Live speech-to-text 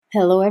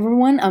Hello,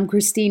 everyone. I'm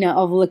Christina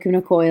of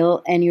Lacuna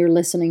Coil, and you're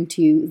listening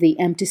to the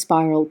Empty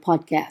Spiral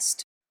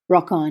podcast.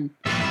 Rock on.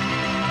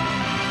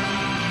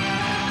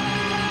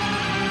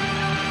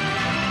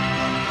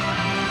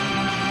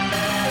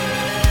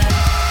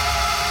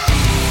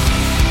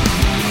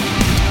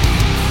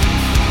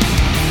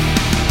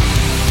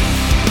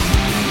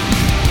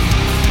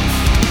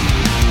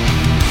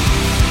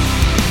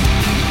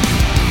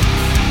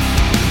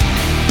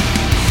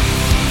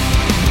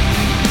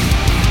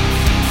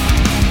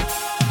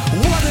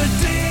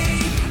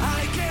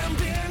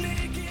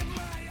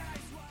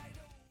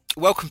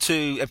 Welcome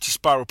to Empty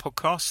Spiral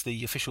Podcast,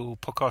 the official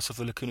podcast of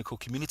the Lacuna Coil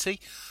community.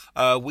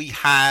 We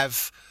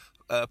have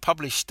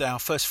published our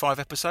first 5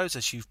 episodes,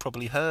 as you've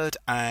probably heard,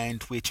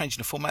 and we're changing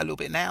the format a little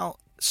bit now,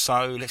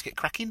 so let's get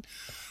cracking.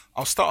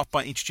 I'll start off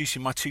by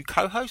introducing my two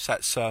co-hosts.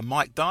 That's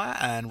Mike Dyer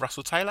and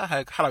Russell Taylor.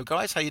 Hello,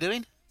 guys. How you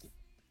doing?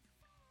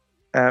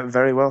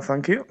 Very well,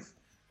 thank you.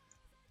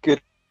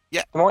 Good.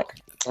 Yeah. Mike.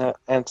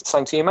 And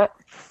same to you, Matt.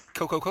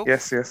 Cool.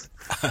 Yes.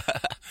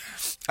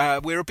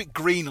 We're a bit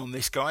green on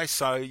this, guys,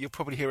 so you'll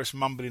probably hear us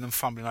mumbling and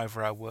fumbling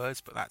over our words,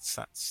 but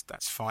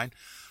that's fine.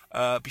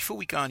 Before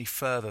we go any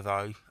further,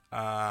 though,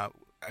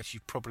 as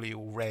you've probably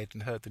all read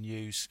and heard the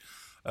news,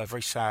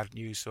 very sad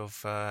news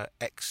of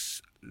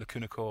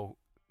ex-Lacuna Coil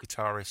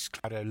guitarist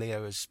Claudio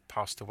Leo has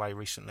passed away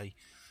recently.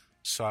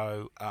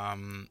 So,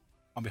 on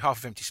behalf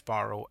of Empty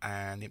Spiral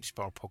and the Empty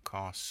Spiral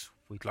podcast,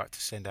 we'd like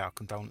to send our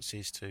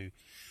condolences to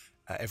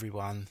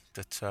everyone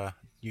that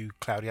knew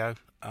Claudio,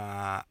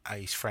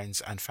 his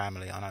friends and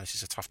family. I know this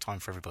is a tough time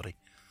for everybody.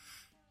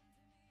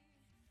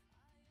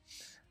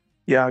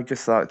 Yeah, I'd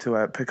just like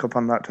to pick up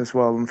on that as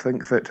well and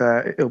think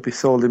that it'll be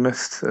sorely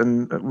missed,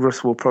 and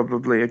Russ will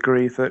probably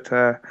agree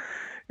that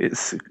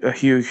it's a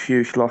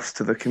huge loss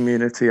to the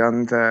community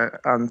and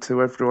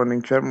to everyone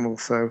in general.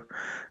 So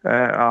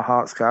our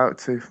hearts go out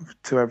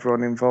to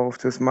everyone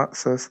involved, as Matt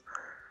says.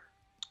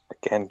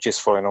 Again,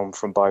 just following on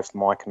from both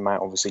Mike and Matt,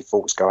 obviously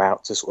thoughts go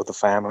out to sort of the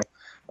family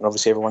and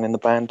obviously everyone in the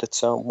band at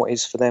what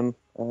is for them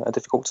a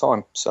difficult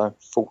time. So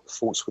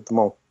thoughts with them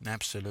all.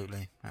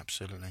 Absolutely.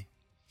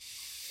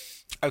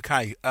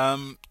 Okay,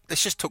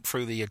 let's just talk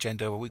through the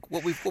agenda.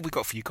 What we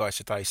got for you guys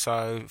today.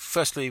 So,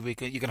 firstly, you're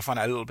going to find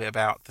out a little bit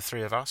about the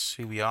three of us,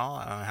 who we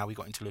are, how we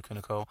got into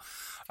Lacuna Coil.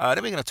 Then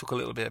we're going to talk a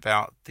little bit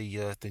about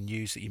the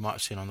news that you might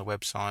have seen on the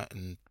website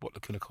and what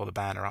Lacuna Coil the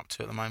band are up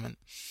to at the moment.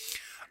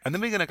 And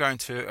then we're going to go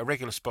into a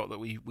regular spot that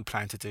we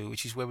plan to do,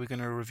 which is where we're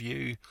going to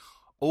review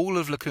all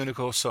of Lacuna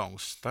Coil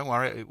songs. Don't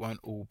worry, it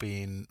won't all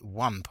be in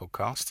one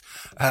podcast.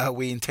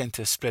 We intend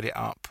to split it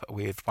up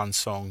with one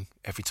song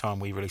every time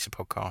we release a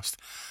podcast.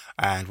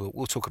 And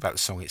we'll talk about the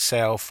song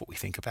itself, what we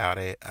think about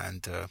it,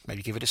 and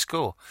maybe give it a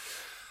score.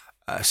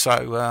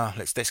 So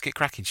let's get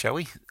cracking, shall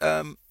we?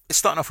 Let's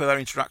start off with our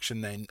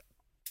introduction then.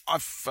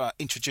 I've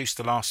introduced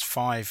the last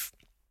 5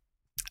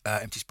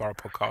 Empty Spiral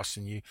podcasts,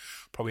 and you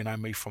probably know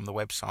me from the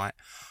website.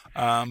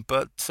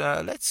 But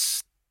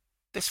let's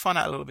find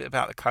out a little bit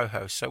about the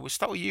co-host. So we'll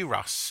start with you,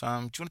 Russ. Do you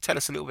want to tell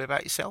us a little bit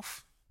about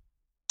yourself?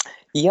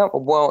 Yeah,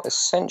 well,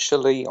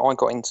 essentially, I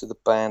got into the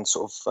band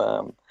sort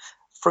of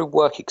through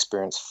work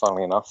experience,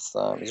 funnily enough.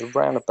 It was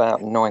around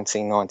about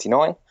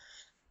 1999.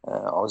 I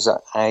was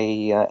at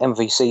a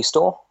MVC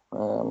store,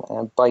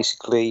 and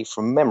basically,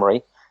 from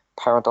memory,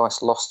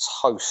 Paradise Lost's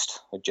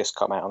Host had just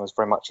come out, and I was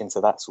very much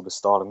into that sort of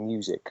style of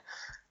music.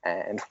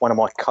 And one of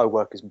my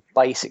co-workers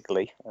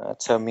basically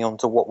turned me on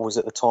to what was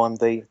at the time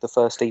the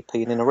first EP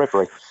in a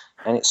Reverie,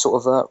 and it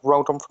sort of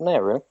rolled on from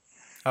there, really.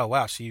 Oh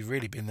wow! So you've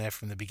really been there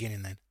from the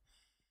beginning then.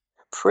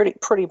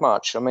 Pretty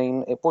much. I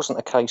mean, it wasn't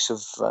a case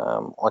of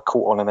I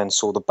caught on and then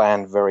saw the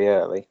band very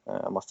early.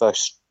 My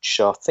first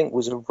show, I think,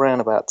 was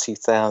around about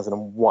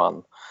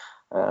 2001.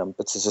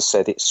 But as I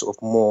said, it's sort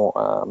of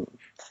more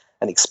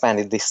an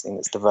expanded listening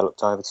that's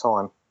developed over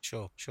time.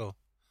 Sure.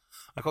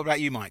 What about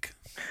you, Mike?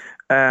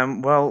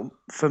 Well,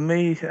 for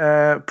me,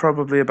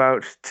 probably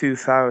about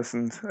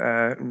 2000,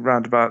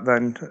 round about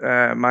then,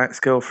 my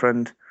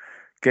ex-girlfriend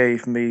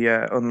gave me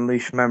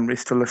Unleashed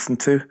Memories to listen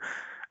to.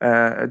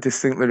 I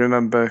distinctly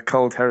remember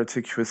Cold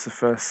Heritage was the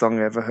first song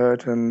I ever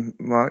heard, and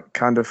like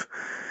kind of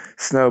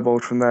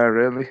snowballed from there,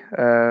 really.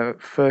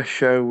 First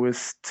show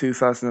was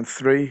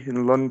 2003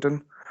 in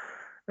London,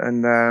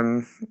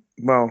 and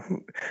well,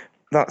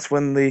 that's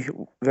when these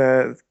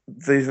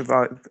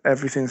like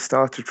everything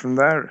started from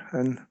there,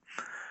 and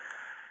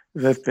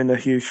they've been a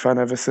huge fan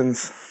ever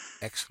since.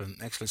 Excellent.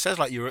 Sounds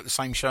like you were at the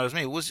same show as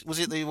me. Was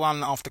it the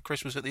one after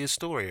Christmas at the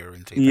Astoria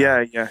in 2000?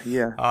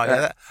 Yeah. Oh,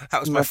 yeah, that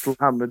was Metal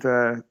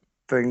Hammered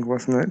thing,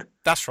 wasn't it?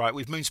 That's right,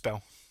 with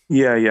Moonspell.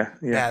 Yeah.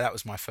 That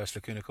was my first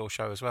Lacuna Coil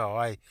show as well.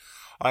 I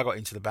got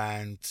into the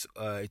band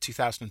in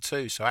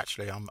 2002, so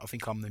actually I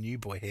think I'm the new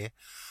boy here.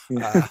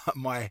 Yeah.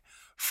 My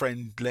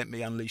friend lent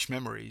me Unleashed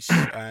Memories,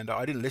 and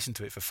I didn't listen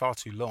to it for far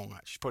too long.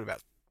 Actually, probably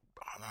about,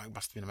 I don't know, it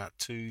must have been about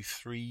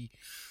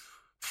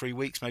 3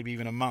 weeks, maybe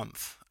even a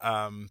month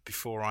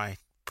before I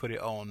put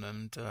it on.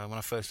 And when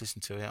I first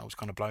listened to it, I was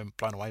kind of blown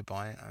away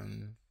by it.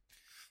 And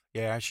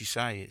yeah, as you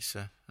say,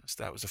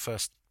 that was the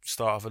first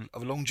start of a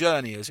long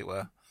journey, as it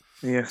were.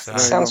 Yes, So, It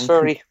sounds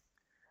very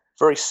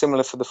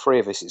similar for the three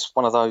of us. It's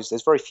one of those.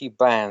 There's very few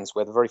bands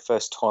where the very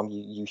first time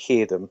you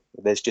hear them,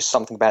 there's just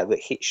something about it that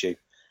hits you,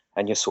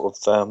 and you're sort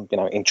of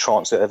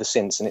entranced ever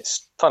since. And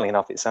it's funnily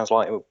enough, it sounds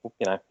like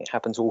it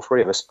happens to all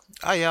three of us.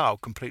 oh yeah, I'll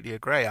completely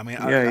agree. I mean,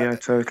 yeah,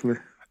 totally.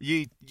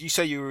 you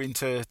say you were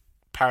into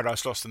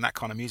Paradise Lost and that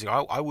kind of music.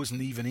 I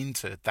wasn't even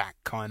into that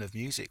kind of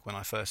music when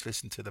I first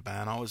listened to the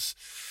band. I was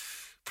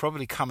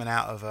probably coming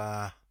out of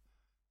a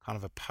kind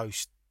of a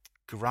post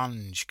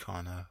grunge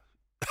kind of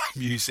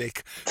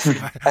music.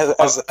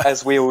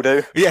 As we all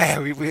do. Yeah,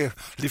 we lived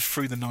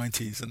through the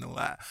 90s and all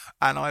that.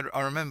 And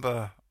I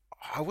remember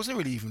I wasn't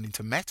really even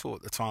into metal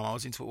at the time. I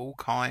was into all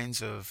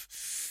kinds of,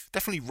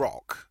 definitely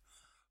rock,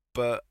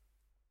 but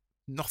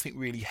nothing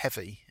really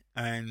heavy.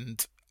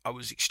 And I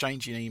was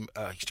exchanging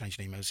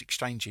emails,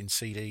 exchanging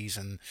CDs,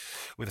 and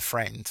with a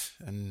friend,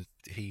 and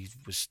he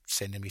was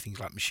sending me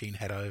things like Machine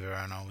Head over,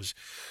 and I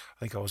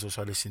think I was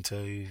also listening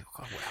to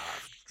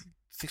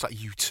things like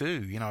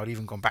U2. You know, I'd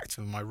even gone back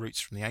to my roots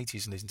from the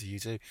 80s and listened to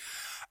U2.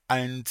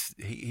 And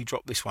he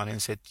dropped this one in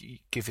and said,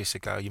 "Give this a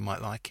go, you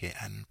might like it."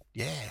 And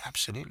yeah,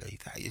 absolutely.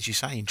 That, as you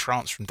say,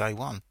 entranced from day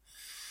one.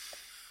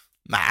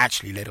 That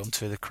actually led on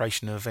to the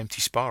creation of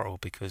Empty Spiral,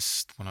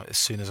 because as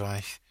soon as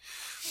I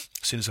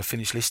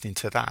finished listening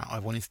to that, I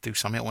wanted to do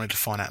something. I wanted to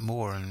find out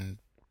more. And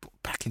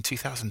back in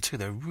 2002,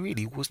 there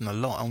really wasn't a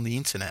lot on the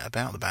internet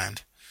about the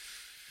band.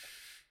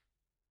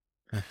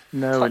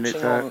 No, and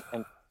Touching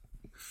on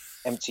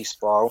Empty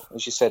Spiral,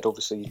 as you said,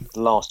 obviously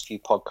the last few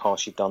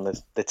podcasts you've done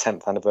the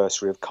 10th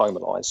anniversary of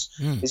Comalize.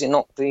 Is it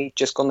not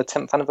just gone the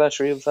 10th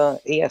anniversary of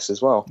ES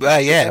as well?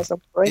 Yeah,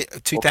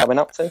 coming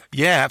up to?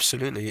 Yeah,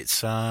 absolutely.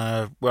 It's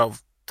well,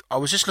 I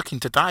was just looking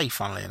today,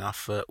 funnily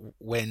enough, at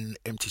when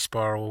Empty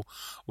Spiral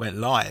went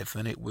live,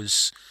 and it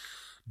was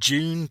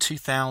June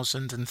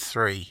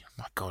 2003.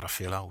 My God, I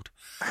feel old.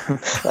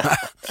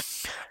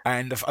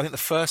 And I think the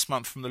first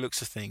month, from the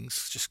looks of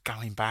things, just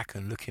going back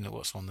and looking at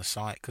what's on the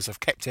site, because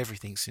I've kept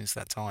everything since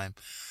that time.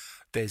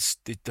 There's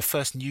the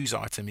first news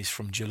item is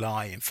from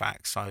July, in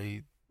fact. So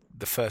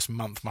the first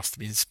month must have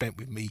been spent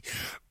with me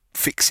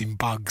fixing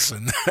bugs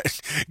and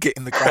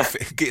getting the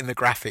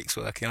graphics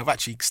working. I've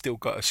actually still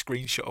got a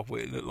screenshot of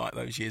what it looked like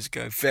those years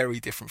ago. Very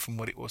different from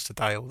what it was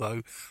today,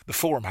 although the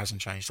forum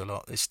hasn't changed a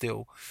lot. There's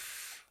still,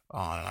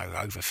 I don't know,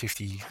 over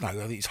 50, no, I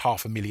think it's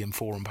 500,000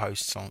 forum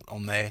posts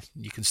on there.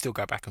 You can still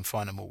go back and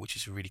find them all, which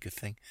is a really good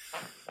thing.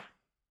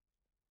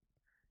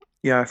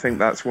 Yeah, I think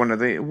that's one of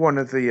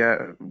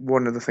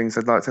the things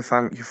I'd like to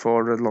thank you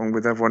for, along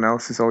with everyone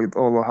else, is all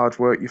the hard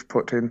work you've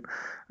put in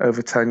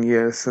over 10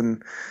 years,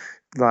 and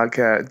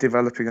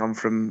developing on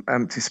from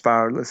Empty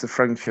Spiral as the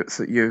friendships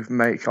that you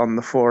make on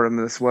the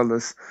forum as well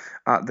as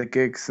at the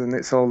gigs, and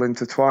it's all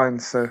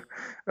intertwined. So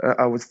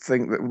I would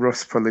think that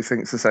Russ probably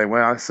thinks the same way.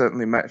 I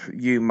certainly met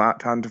you,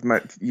 Matt, and have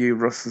met you,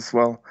 Russ, as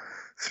well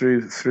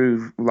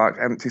through like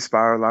Empty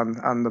Spiral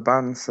and the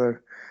band. So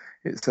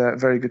it's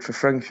very good for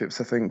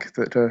friendships, I think,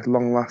 that are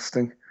long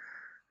lasting,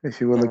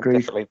 if you will agree.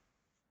 Definitely,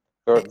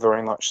 very,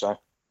 very much so.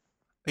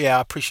 Yeah,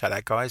 I appreciate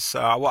that, guys.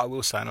 What I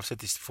will say, and I've said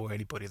this before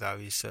anybody though,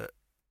 is that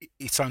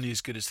it's only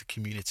as good as the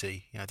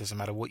community. You know, it doesn't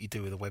matter what you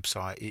do with a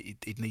website;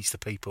 it needs the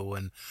people.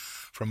 And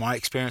from my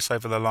experience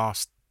over the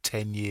last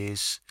 10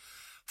 years,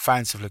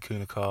 fans of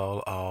Lacuna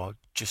Coil are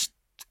just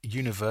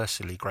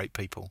universally great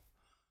people.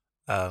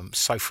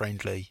 So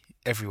friendly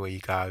everywhere you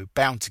go,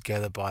 bound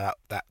together by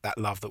that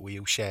love that we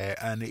all share,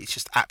 and it's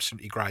just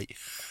absolutely great.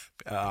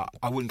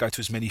 I wouldn't go to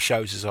as many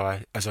shows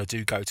as I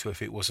do go to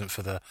if it wasn't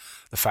for the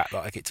fact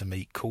that I get to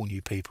meet cool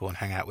new people and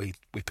hang out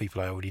with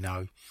people I already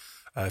know.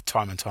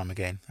 Time and time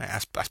again.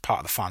 That's part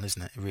of the fun,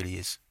 isn't it? It really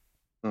is.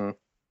 Yeah,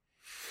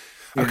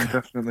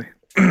 definitely.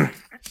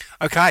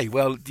 Okay,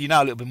 well, you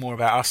know a little bit more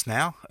about us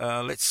now.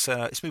 Let's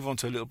move on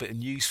to a little bit of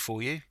news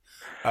for you.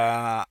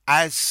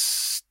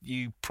 As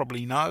you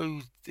probably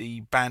know,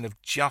 the band have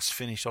just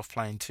finished off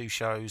playing 2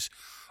 shows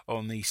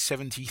on the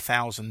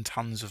 70,000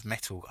 Tons of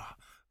Metal.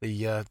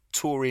 The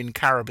touring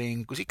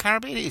Caribbean, was it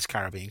Caribbean? It is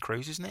Caribbean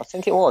Cruise, isn't it? I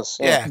think it was.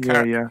 Yeah,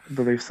 I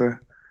believe so.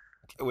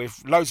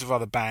 With loads of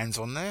other bands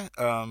on there,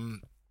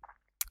 and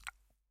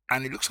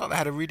it looks like they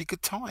had a really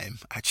good time.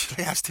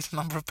 Actually, as did a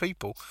number of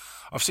people.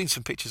 I've seen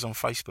some pictures on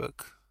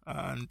Facebook,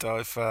 and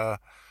I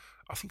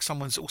think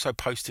someone's also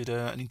posted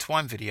an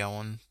Entwine video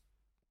on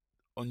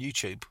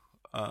YouTube,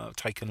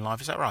 taken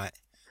live. Is that right?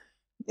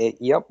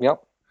 Yep.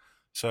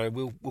 So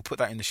we'll put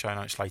that in the show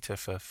notes later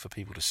for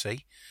people to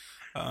see.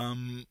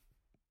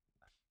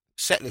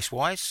 Setlist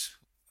wise,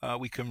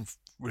 we can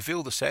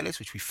reveal the setlist,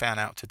 which we found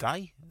out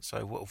today.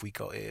 So what have we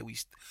got here? We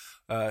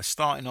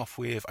starting off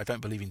with I Don't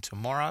Believe in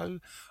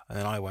Tomorrow, and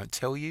then I Won't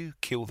Tell You,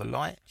 Kill the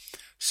Light,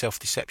 Self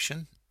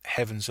Deception,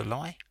 Heaven's a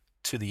Lie,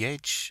 To the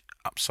Edge,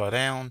 Upside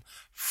Down,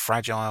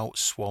 Fragile,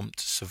 Swamped,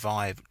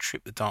 Survive,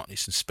 Trip the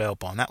Darkness, and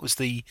Spellbound. That was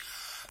the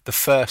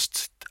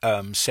first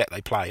set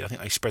they played. I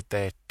think they spread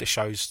their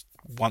shows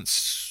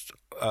once,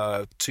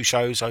 2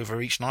 shows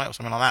over each night or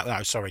something like that.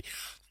 No, sorry,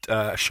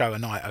 a show a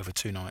night over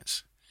 2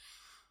 nights.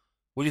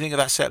 What do you think of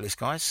that set list,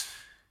 guys?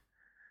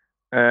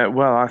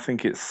 Well, I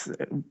think it's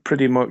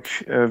pretty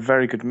much a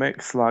very good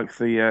mix, like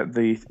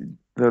the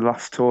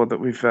last tour that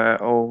we've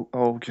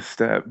all just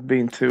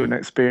been to and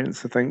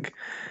experienced. I think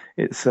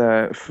it's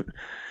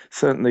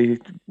certainly,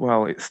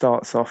 well, it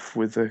starts off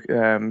with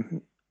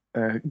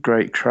a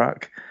great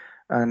track,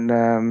 and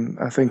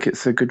I think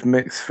it's a good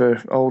mix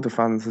for older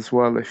fans as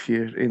well. If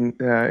you've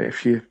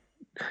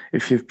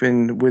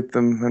been with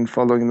them and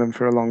following them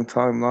for a long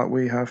time, like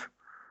we have.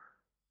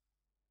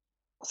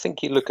 I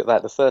think you look at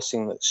that, the first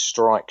thing that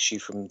strikes you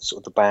from sort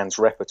of the band's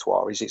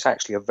repertoire is it's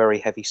actually a very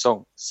heavy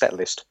song set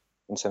list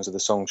in terms of the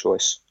song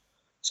choice.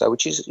 So,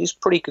 which is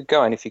pretty good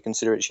going if you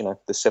consider it's,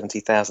 the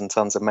 70,000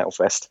 tons of Metal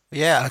Fest.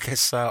 Yeah, I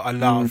guess so. I Mm.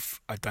 love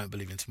I Don't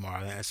Believe in Tomorrow.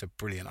 I think that's a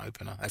brilliant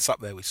opener. It's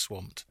up there with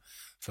Swamped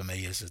for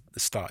me as the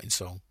starting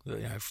song,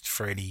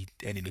 for any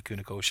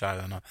Lacuna Coil show,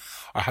 and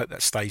I hope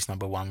that stays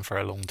number one for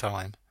a long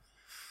time.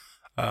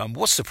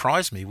 What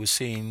surprised me was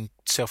seeing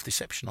Self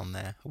Deception on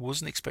there. I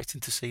wasn't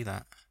expecting to see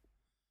that.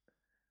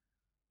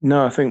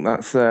 No, I think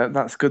that's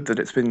good that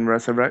it's been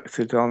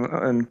resurrected on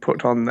and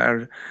put on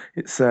there.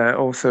 It's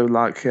also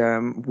like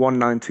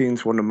 119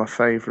 is one of my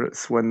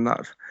favourites when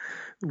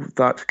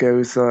that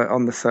goes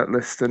on the set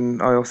list,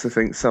 and I also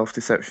think Self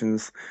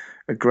Deception's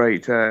a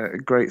great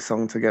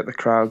song to get the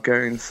crowd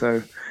going.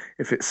 So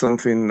if it's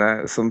something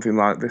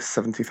like this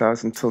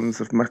 70,000 tons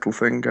of metal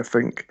thing, I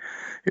think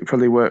it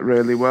probably worked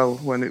really well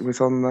when it was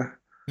on there.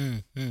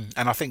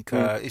 And I think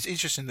Mm. it's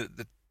interesting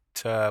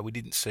that we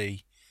didn't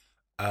see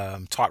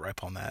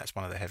Tightrope on there. It's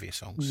one of the heavier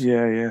songs.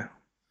 Yeah, yeah.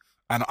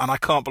 And I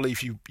can't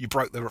believe you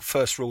broke the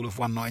first rule of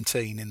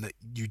 119 in that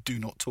you do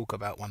not talk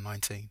about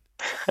 119.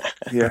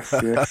 Yes,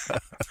 yes.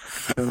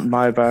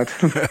 My bad.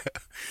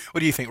 What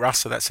do you think,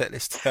 Russ, of that set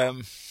list? I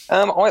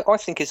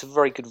think it's a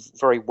very good,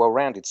 very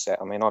well-rounded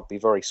set. I mean, I'd be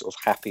very sort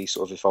of happy,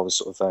 sort of, if I was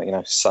sort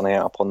of, sunning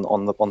out up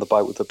on the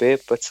boat with a beer.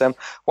 But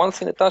one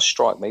thing that does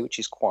strike me, which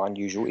is quite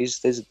unusual, is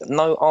there's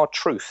no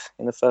R-Truth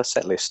in the first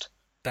set list.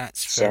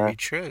 That's So, very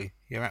true.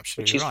 You're which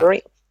absolutely is right.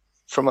 very,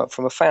 from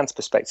a fan's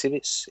perspective,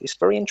 it's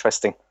very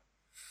interesting.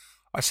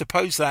 I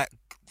suppose that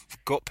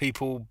got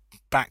people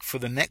back for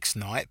the next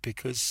night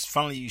because,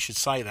 funnily, you should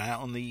say that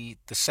on the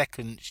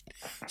second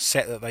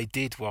set that they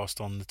did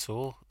whilst on the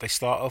tour, they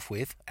start off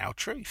with Our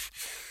Truth.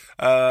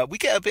 We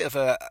get a bit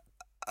of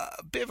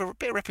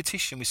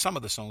repetition with some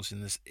of the songs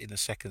in the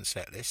second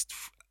set list,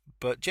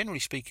 but generally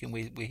speaking,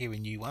 we're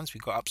hearing new ones.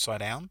 We've got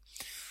Upside Down,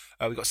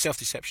 we've got Self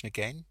Deception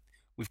again,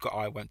 we've got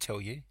I Won't Tell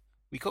You,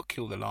 we've got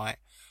Kill the Light,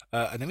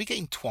 and then we get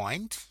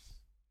Entwined,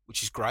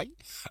 which is great,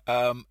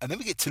 and then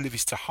we get To Live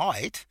Is to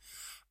Hide.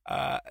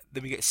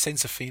 Then we get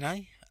Senza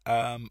Fine,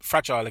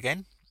 Fragile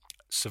Again,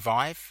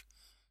 Survive,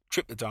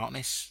 Trip the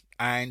Darkness,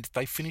 and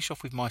they finish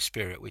off with My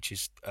Spirit, which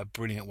is a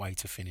brilliant way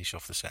to finish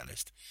off the set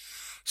list.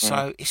 Mm.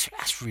 So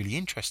that's really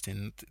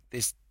interesting.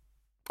 There's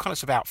kind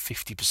of about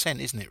 50%,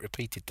 isn't it,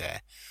 repeated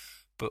there,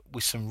 but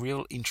with some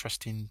real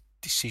interesting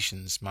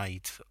decisions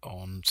made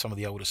on some of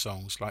the older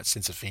songs like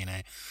Senza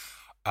Fine,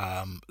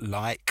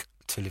 like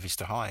To Live Is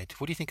to Hide.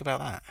 What do you think about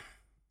that?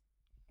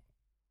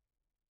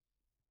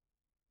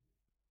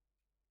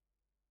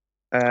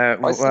 I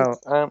think. Well,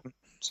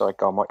 Sorry,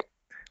 go on, Mike.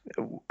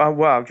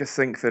 I just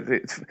think that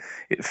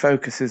it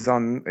focuses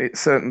on it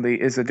certainly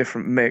is a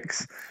different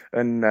mix,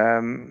 and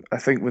I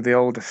think with the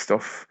older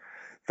stuff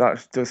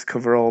that does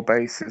cover all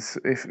bases.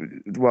 If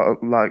well,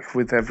 like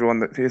with everyone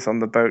that is on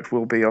the boat,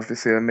 will be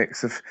obviously a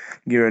mix of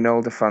newer and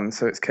older fans,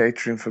 so it's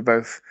catering for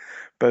both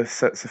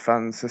sets of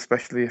fans,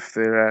 especially if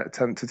they're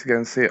tempted to go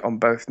and see it on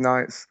both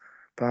nights,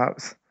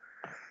 perhaps.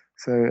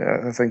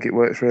 So I think it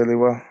works really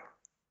well.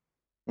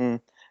 Mm.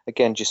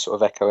 Again, just sort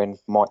of echoing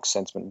Mike's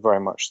sentiment, very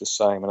much the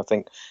same. And I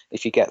think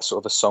if you get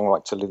sort of a song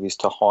like To Live Is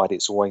to Hide,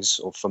 it's always,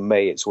 or for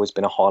me, it's always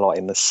been a highlight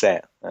in the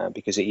set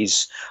because it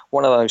is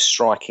one of those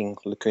striking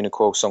Lacuna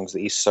Coil songs that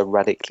is so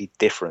radically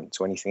different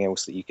to anything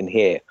else that you can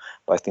hear,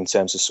 both in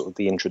terms of sort of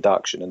the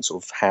introduction and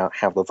sort of how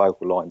the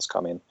vocal lines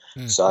come in.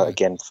 So Mm.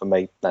 again, for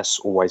me, that's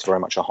always very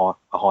much a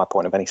high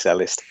point of any set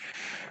list.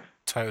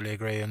 Totally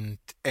agree. And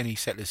any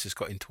set list that's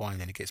got Entwined,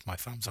 then it gets my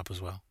thumbs up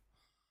as well.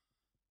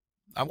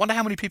 I wonder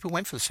how many people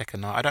went for the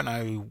second night. I don't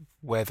know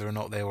whether or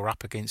not they were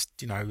up against,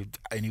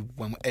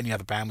 any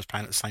other band was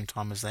playing at the same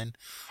time as them.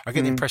 I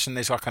get the Mm. impression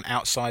there's like an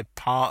outside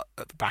part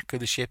at the back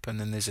of the ship, and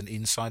then there's an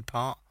inside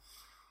part.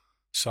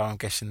 So I'm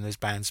guessing there's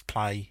bands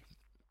play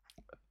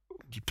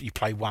you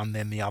play one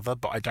then the other,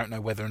 but I don't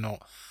know whether or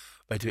not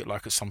they do it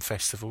like at some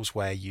festivals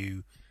where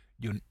you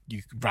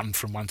run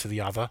from one to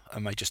the other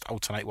and they just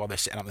alternate while they're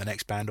setting up the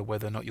next band, or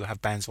whether or not you'll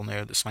have bands on there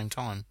at the same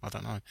time. I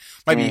don't know.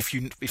 Maybe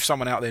Mm. if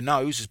someone out there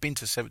knows, has been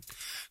to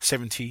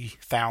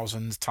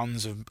 70,000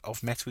 tons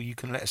of metal, you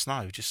can let us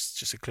know, just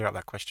to clear up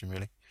that question,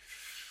 really.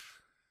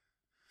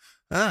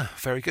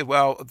 Very good.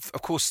 Well,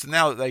 of course,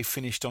 now that they've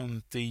finished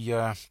on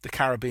the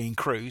Caribbean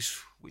cruise,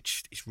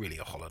 which is really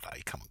a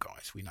holiday. Come on,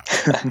 guys, we know.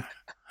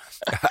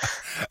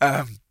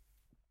 um,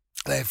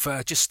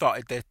 they've just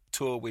started their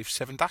tour with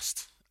Seven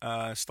Dust.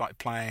 Started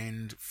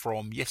playing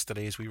from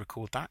yesterday as we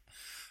record that,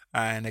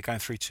 and they're going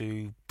through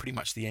to pretty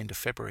much the end of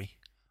February.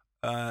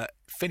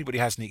 If anybody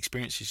has any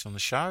experiences on the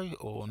show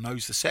or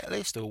knows the set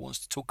list or wants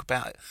to talk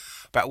about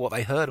what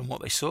they heard and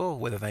what they saw,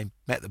 whether they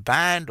met the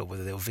band or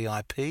whether they were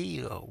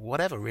VIP or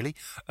whatever, really,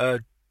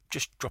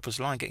 just drop us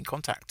a line, get in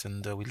contact,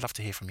 and we'd love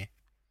to hear from you.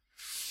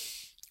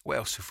 What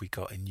else have we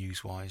got in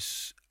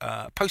news-wise?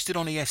 Posted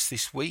on ES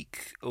this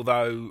week,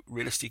 although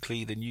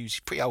realistically the news is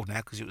pretty old now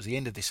because it was the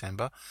end of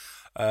December.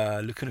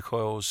 Lacuna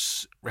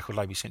Coil's record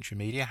label Century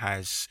Media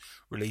has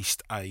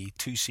released a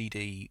 2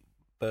 CD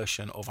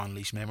version of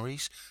Unleashed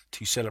Memories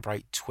to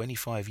celebrate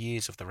 25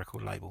 years of the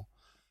record label.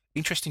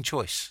 Interesting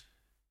choice.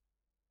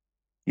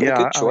 Yeah,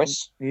 good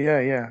choice.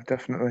 Yeah,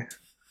 definitely.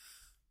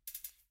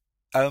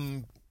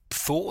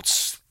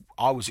 Thoughts?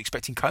 I was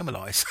expecting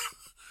Comalize.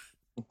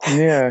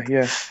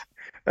 Yeah.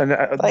 And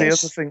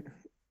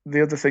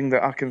the other thing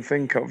that I can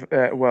think of,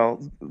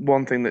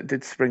 one thing that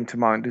did spring to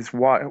mind is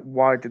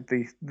why did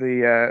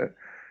the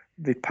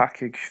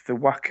package, the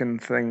Wacken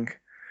thing,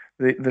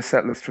 the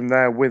set list from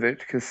there with it?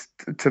 Because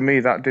to me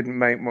that didn't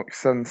make much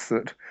sense.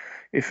 That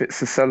if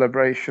it's a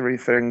celebratory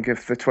thing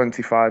of the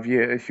 25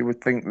 years, you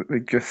would think that they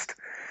just,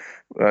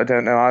 I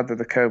don't know, either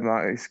the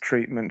Comalize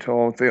treatment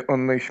or the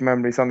Unleashed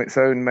Memories on its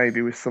own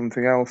maybe was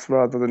something else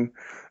rather than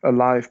a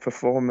live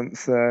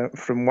performance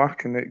from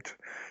Wacken. It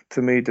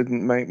to me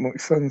didn't make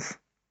much sense.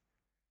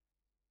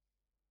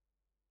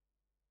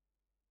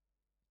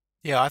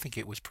 Yeah, I think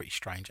it was pretty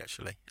strange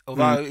actually.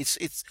 Although it's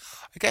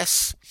I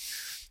guess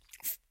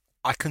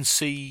I can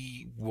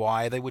see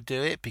why they would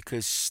do it,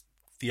 because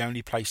the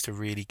only place to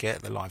really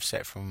get the live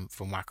set from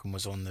Wacken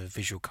was on the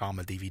Visual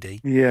Karma DVD.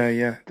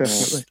 Yeah,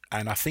 definitely.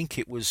 And I think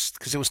it was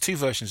because there was 2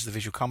 versions of the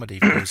Visual Karma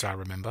DVD, as I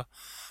remember,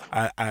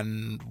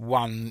 and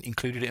one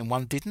included it and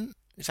one didn't.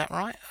 Is that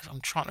right? I'm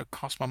trying to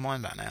cast my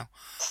mind back now.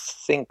 I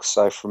think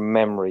so from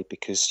memory,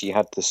 because you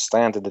had the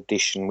standard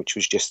edition, which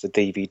was just the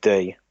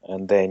DVD,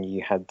 and then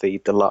you had the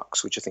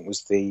deluxe, which I think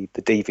was the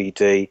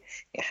DVD.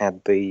 It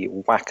had the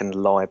Wacken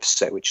live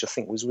set, which I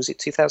think was it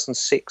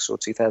 2006 or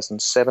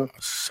 2007?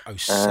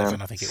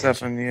 07, I think it was.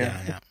 7,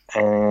 yeah.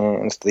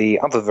 And the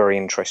other very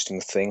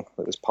interesting thing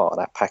that was part of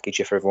that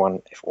package, if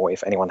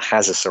anyone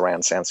has a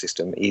surround sound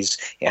system, is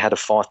it had a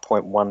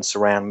 5.1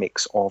 surround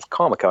mix of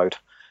Karma Code.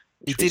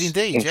 It did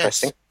indeed,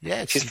 interesting.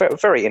 Yes. Which is very,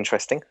 very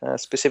interesting,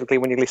 specifically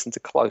when you listen to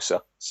Closer.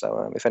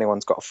 So if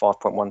anyone's got a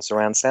 5.1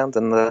 surround sound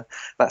and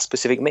that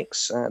specific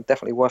mix,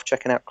 definitely worth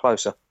checking out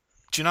Closer.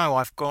 Do you know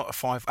I've got a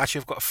 5? Actually,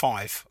 I've got a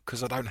 5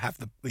 because I don't have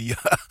the 0.1.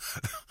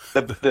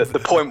 The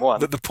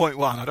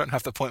 0.1. I don't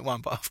have the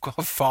 0.1, but I've got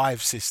a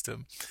 5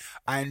 system.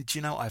 And do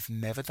you know, I've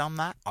never done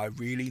that. I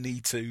really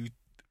need to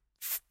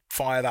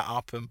fire that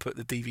up and put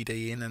the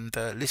DVD in and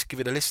let's give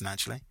it a listen,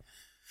 actually.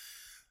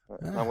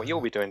 Know what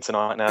you'll be doing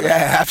tonight now.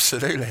 Yeah,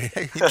 absolutely.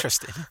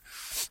 Interesting.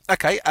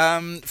 Okay,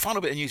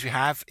 final bit of news we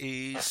have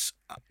is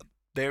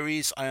there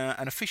is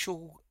an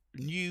official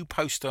new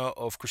poster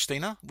of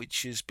Christina,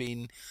 which has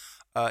been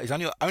is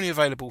only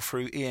available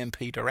through EMP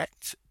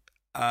Direct.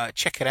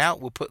 Check it out.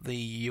 We'll put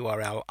the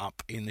URL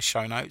up in the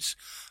show notes.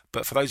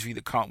 But for those of you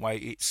that can't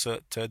wait, it's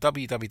at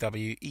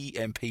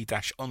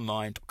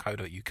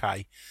www.emp-online.co.uk.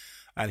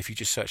 And if you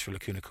just search for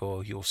Lacuna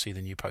Coil, you'll see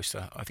the new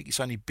poster. I think it's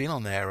only been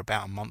on there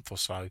about a month or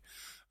so.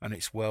 And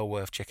it's well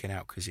worth checking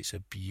out because it's a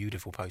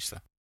beautiful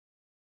poster.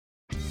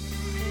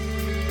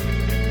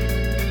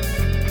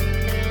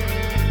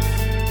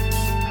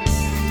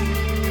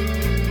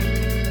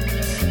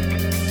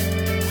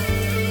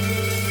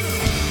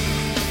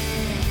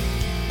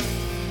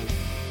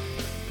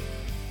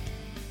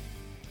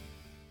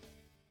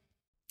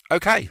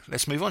 Okay,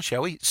 let's move on,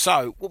 shall we?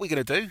 So, what we're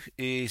going to do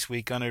is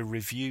we're going to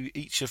review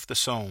each of the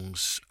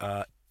songs.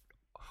 We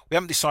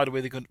haven't decided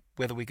whether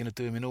we're going to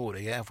do them in order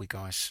yet, have we,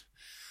 guys?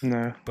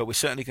 No. But we're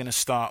certainly going to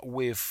start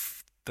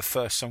with the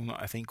first song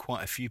that I think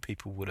quite a few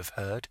people would have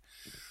heard,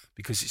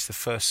 because it's the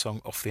first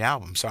song off the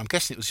album. So I'm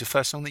guessing it was your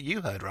first song that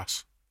you heard,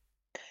 Russ.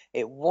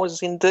 It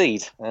was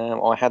indeed.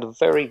 I had a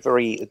very,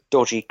 very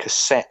dodgy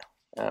cassette,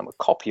 a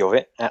copy of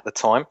it at the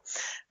time.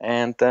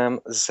 And as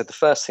I said, the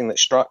first thing that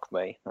struck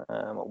me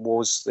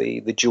was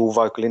the dual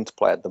vocal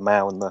interplay, the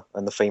male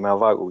and the female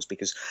vocals,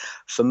 because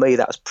for me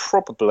that was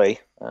probably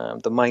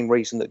the main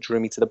reason that drew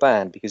me to the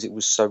band, because it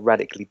was so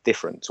radically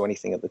different to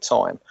anything at the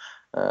time.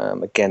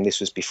 Again, this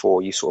was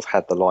before you sort of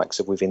had the likes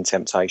of Within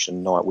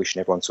Temptation, Nightwish,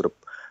 and everyone sort of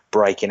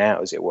breaking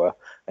out, as it were.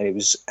 And it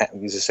was,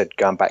 as I said,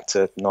 going back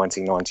to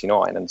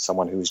 1999, and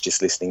someone who was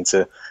just listening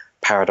to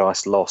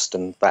Paradise Lost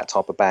and that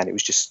type of band, it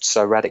was just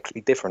so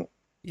radically different.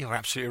 You're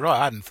absolutely right.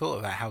 I hadn't thought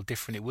of that, how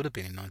different it would have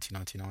been in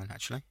 1999,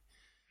 actually.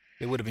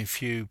 There would have been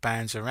few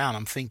bands around.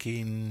 I'm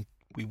thinking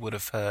we would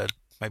have heard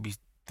maybe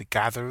The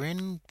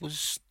Gathering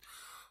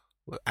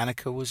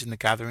Annika was in The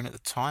Gathering at the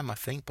time, I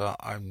think, but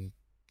I'm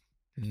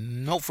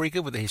not very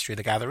good with the history of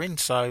The Gathering,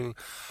 so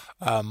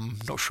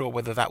not sure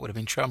whether that would have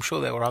been true. I'm sure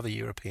there were other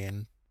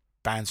European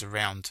bands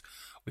around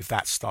with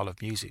that style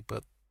of music,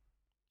 but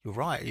you're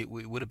right, it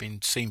would have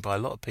been seen by a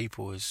lot of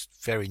people as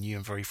very new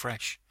and very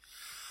fresh.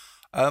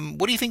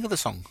 What do you think of the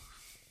song?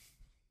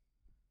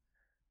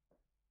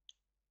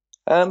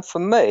 For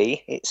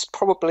me, it's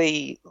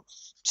probably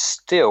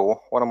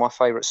still one of my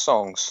favourite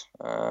songs.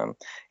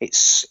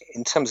 It's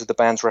in terms of the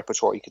band's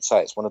repertoire, you could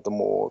say it's one of the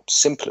more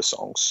simpler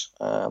songs.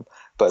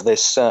 But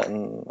there's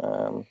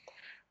certain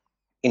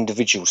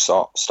individual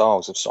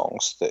styles of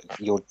songs that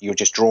you're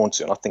just drawn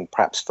to, and I think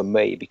perhaps for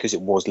me, because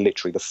it was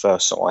literally the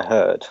first song I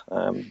heard,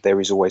 there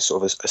is always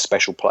sort of a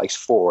special place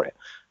for it.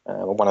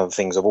 One of the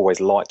things I've always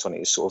liked on it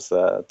is sort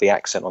of the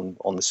accent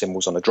on the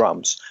cymbals on the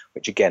drums,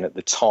 which again at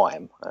the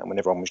time, when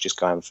everyone was just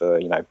going for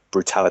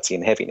brutality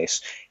and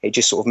heaviness, it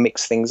just sort of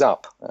mixed things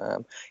up.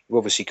 You've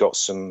obviously got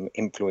some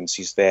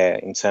influences there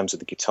in terms of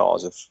the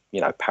guitars of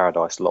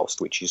Paradise Lost,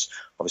 which is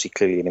obviously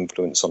clearly an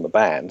influence on the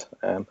band.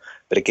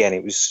 But again,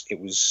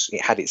 it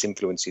had its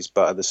influences,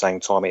 but at the same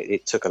time,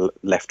 it took a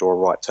left or a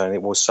right turn.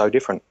 It was so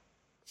different.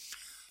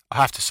 I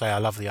have to say, I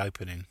love the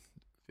opening.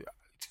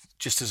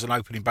 Just as an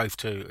opening, both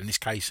to, in this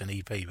case, an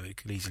EP, but it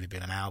could easily be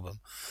an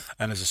album.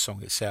 And as a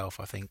song itself,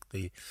 I think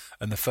the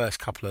first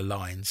couple of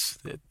lines,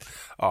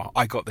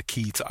 I got the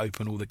key to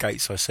open all the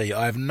gates I see.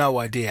 I have no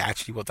idea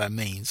actually what that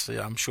means.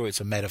 I'm sure it's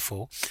a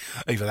metaphor.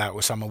 Either that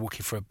or someone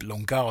walking for a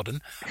long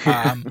garden.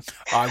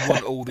 I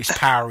want all this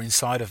power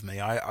inside of me.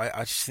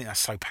 I just think that's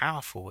so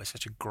powerful. It's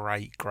such a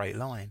great, great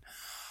line.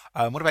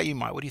 What about you,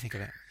 Mike? What do you think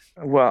of it?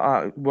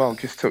 Well,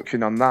 just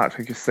touching on that,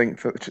 I just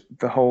think that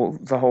the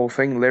whole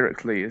thing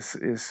lyrically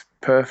is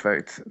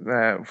perfect.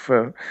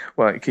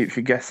 It keeps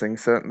you guessing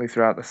certainly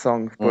throughout the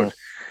song, but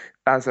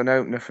as an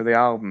opener for the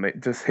album, it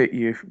does hit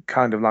you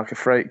kind of like a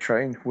freight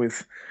train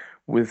with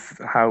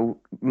how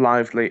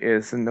lively it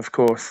is. And of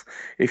course,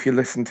 if you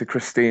listen to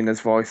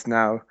Christina's voice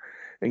now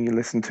and you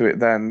listen to it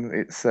then,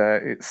 it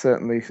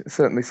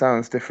certainly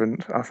sounds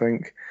different. I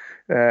think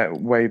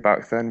way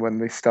back then when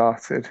they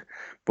started.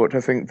 But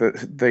I think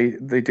that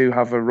they do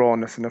have a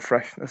rawness and a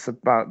freshness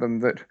about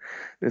them that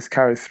is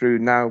carried through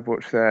now,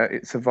 but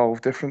it's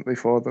evolved differently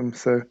for them.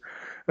 So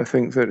I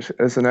think that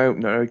as an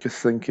opener, I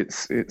just think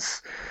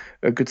it's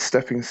a good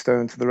stepping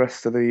stone to the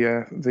rest of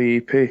the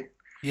EP.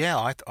 Yeah,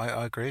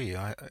 I agree.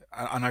 And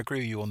I agree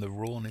with you on the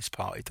rawness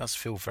part. It does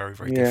feel very,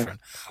 very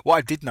different. What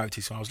I did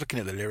notice when I was looking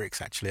at the lyrics,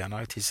 actually, I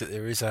noticed that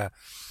there is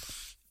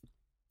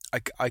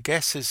I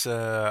guess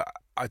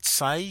I'd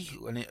say,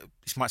 and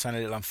this might sound a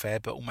little unfair,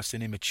 but almost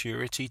an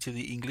immaturity to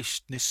the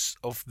Englishness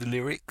of the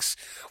lyrics,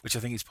 which I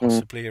think is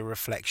possibly a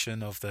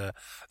reflection of the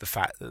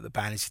fact that the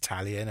band is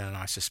Italian, and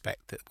I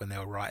suspect that when they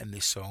were writing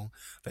this song,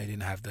 they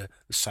didn't have the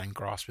same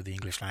grasp of the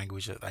English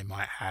language that they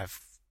might have.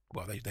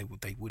 Well,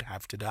 they would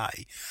have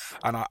today,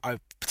 and I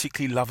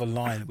particularly love a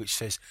line which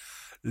says,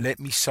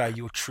 "Let me say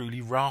you're truly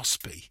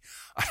raspy."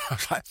 I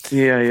was like,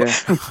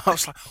 I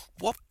was like,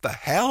 what the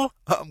hell?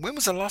 When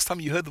was the last time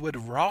you heard the word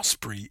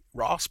raspy,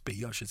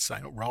 I should say,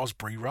 not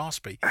raspberry,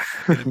 raspy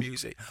in the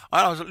music?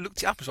 I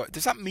looked it up. I was like,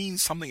 does that mean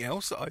something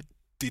else that I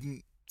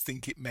didn't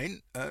think it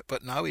meant?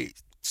 But no,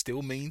 it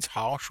still means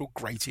harsh or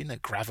grating, a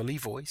gravelly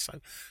voice.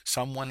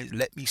 So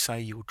let me say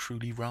you're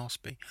truly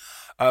raspy.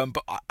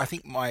 But I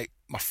think my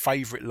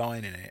favourite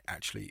line in it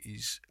actually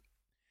is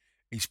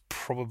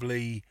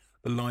probably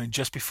the line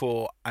just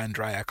before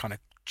Andrea kind of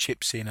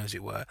chips in, as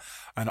it were,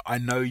 and I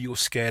know you're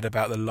scared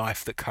about the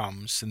life that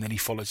comes, and then he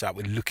follows up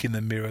with "Look in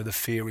the mirror, the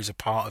fear is a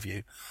part of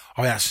you."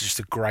 I mean, that's just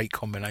a great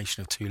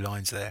combination of two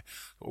lines there,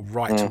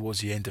 right towards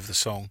the end of the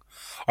song.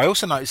 I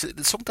also noticed that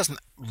the song doesn't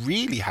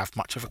really have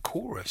much of a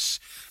chorus.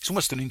 It's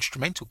almost an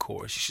instrumental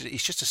chorus.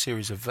 It's just a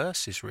series of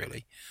verses,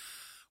 really,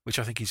 which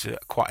I think is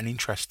quite an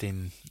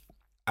interesting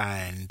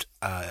and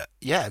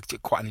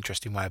quite an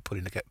interesting way of pull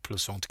a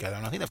song together.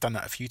 And I think they've done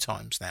that a few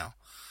times now.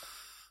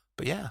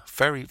 But yeah,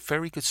 very,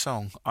 very good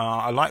song.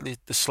 I like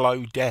the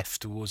slow death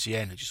towards the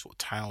end. It just sort of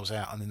tails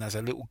out, and then there's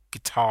a little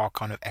guitar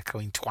kind of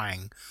echoing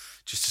twang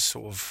just to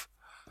sort of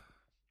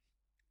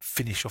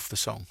finish off the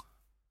song.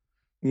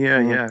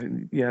 Yeah.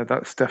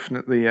 That's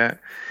definitely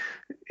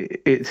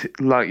it's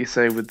like you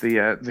say with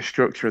the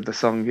structure of the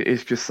song. It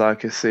is just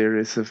like a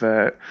series of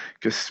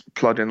just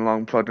plodding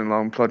along. But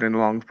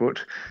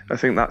I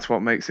think that's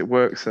what makes it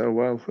work so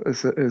well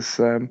as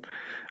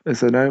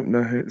an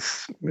opener.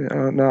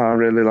 I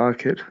really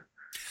like it.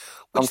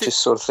 I'm just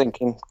sort of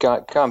thinking,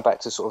 going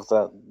back to sort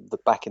of the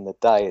back in the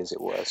day, as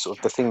it were, sort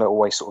of the thing that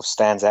always sort of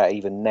stands out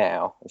even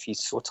now. If you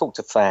sort of talk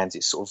to fans,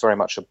 it's sort of very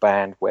much a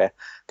band where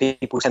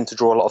people tend to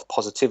draw a lot of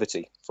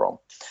positivity from.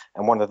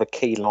 And one of the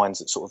key lines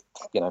that sort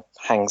of,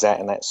 hangs out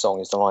in that song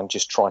is the line,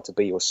 "Just try to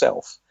be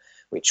yourself,"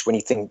 which when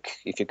you think,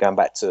 if you're going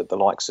back to the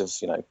likes of,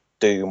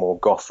 doom or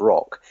goth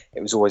rock,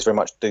 it was always very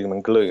much doom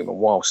and gloom. And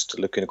whilst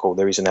looking cool,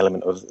 there is an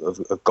element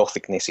of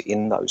gothicness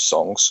in those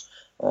songs.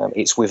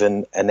 It's with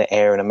an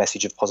air and a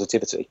message of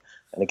positivity.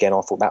 And again, I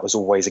thought that was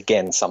always,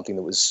 again, something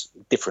that was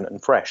different and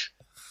fresh.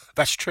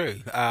 That's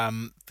true.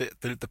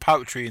 The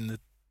poetry in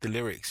the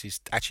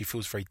lyrics actually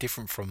feels very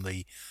different from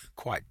the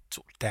quite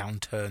sort of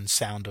downturned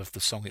sound of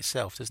the song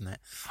itself, doesn't it?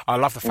 I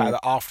love the fact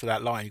that after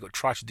that line, you've got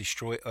try to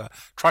destroy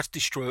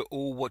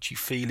all what you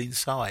feel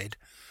inside,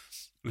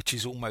 which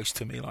is almost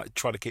to me like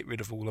try to get rid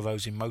of all of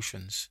those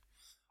emotions.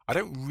 I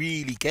don't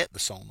really get the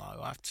song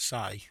though, I have to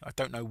say. I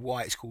don't know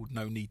why it's called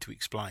No Need to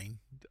Explain.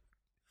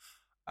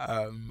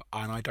 and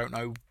I don't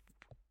know.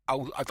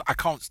 I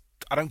can't.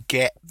 I don't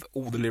get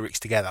all the lyrics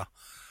together.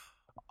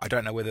 I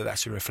don't know whether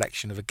that's a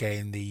reflection of,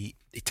 again, the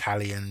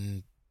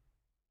Italian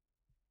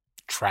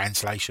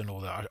translation,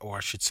 or I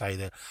should say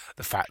the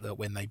fact that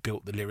when they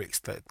built the lyrics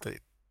that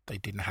they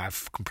didn't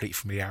have complete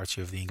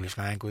familiarity of the English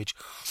language,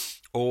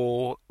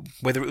 or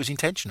whether it was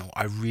intentional.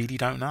 I really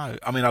don't know.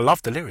 I mean, I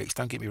love the lyrics,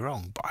 don't get me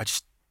wrong,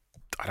 but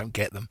I don't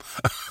get them.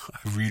 I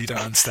really don't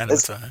understand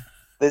them.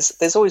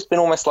 There's always been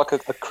almost like a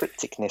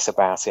crypticness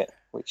about it,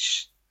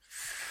 which,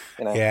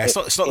 you know. Yeah, it's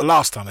not the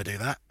last time I do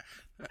that.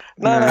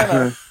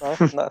 No.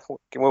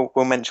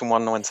 We'll mention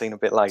 119 a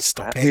bit later.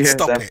 Stop it.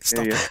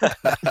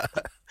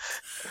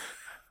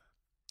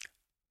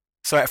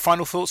 So,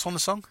 final thoughts on the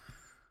song?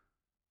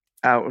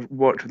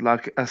 What would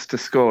like us to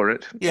score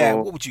it? Yeah,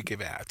 what would you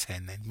give it out of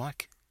 10 then,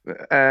 Mike?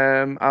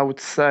 I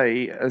would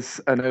say, as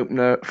an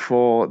opener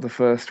for the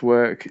first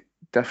work,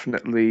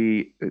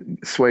 definitely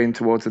swaying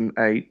towards an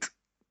 8.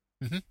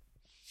 Mm-hmm.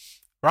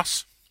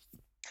 Russ?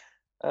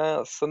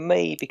 For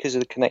me, because of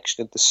the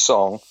connection of the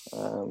song,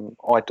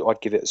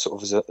 I'd give it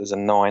sort of as a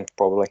 9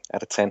 probably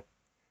out of 10.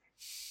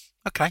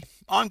 Okay,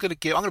 I'm going to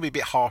be a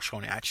bit harsh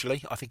on it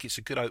actually. I think it's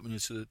a good opener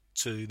to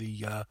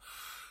the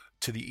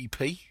EP.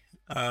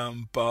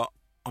 But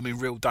I'm in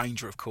real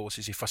danger, of course,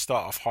 is if I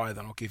start off higher,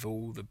 then I'll give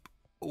all the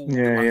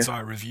ones I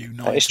review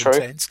 9s and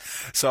 10s.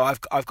 So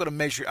I've got to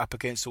measure it up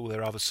against all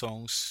their other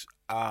songs.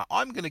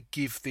 I'm going to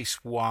give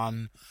this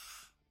one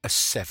a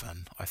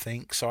 7, I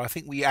think. So I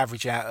think we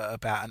average out at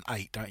about an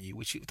 8, don't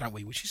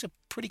we? Which is a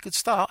pretty good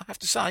start, I have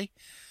to say.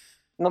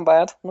 Not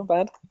bad.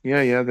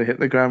 Yeah, they hit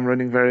the ground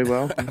running very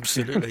well.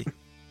 Absolutely.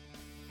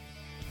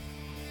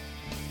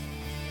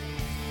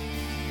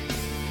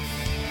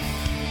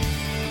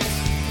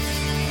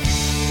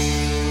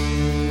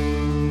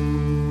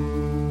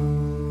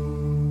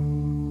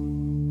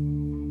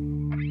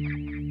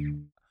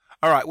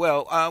 All right.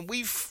 Well,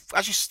 we've,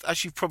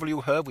 as you've probably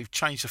all heard, we've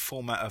changed the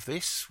format of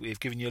this. We've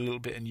given you a little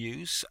bit of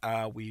news.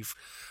 We've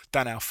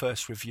done our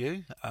first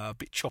review, a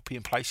bit choppy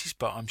in places,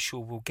 but I'm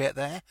sure we'll get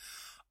there.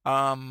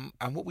 And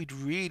what we'd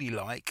really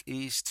like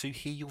is to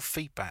hear your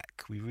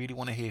feedback. We really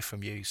want to hear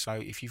from you. So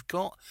if you've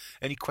got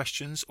any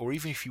questions, or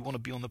even if you want to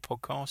be on the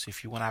podcast,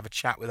 if you want to have a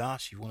chat with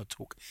us, you want to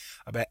talk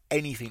about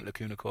anything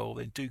Lacuna Coil,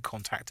 then do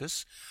contact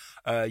us.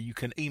 You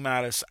can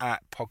email us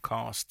at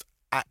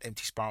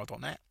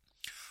podcast@emptyspiral.net.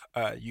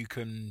 You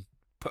can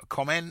put a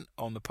comment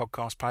on the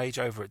podcast page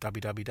over at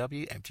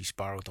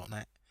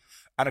www.emptyspiral.net.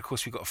 And of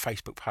course, we've got a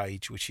Facebook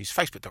page, which is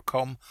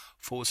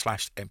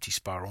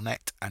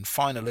facebook.com/emptyspiralnet. And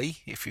finally,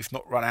 if you've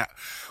not run out,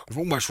 we've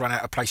almost run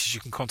out of places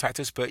you can contact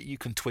us, but you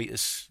can tweet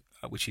us,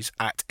 which is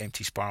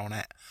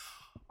 @emptyspiralnet.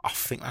 I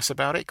think that's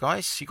about it,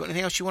 guys. You got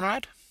anything else you want to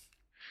add?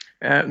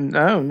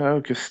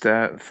 No. Just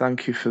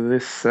thank you for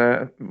this.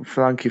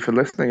 Thank you for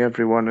listening,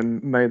 everyone,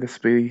 and may this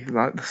be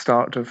like the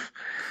start of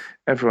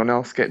everyone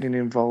else getting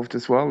involved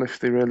as well, if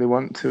they really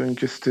want to, and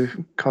just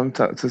to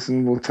contact us,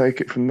 and we'll take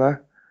it from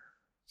there.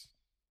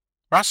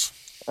 Russ?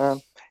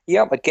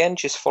 Again,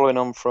 just following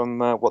on from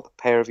what the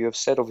pair of you have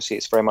said, obviously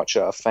it's very much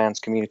a fans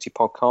community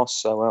podcast,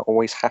 so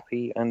always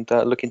happy and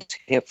looking to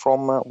hear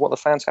from what the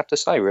fans have to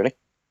say, really.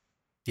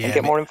 Yeah, and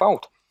get more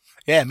involved.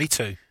 Yeah, me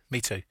too.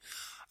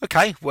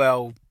 Okay,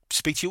 well,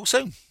 speak to you all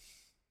soon.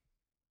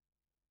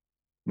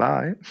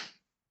 Bye.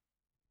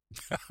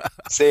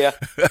 See ya.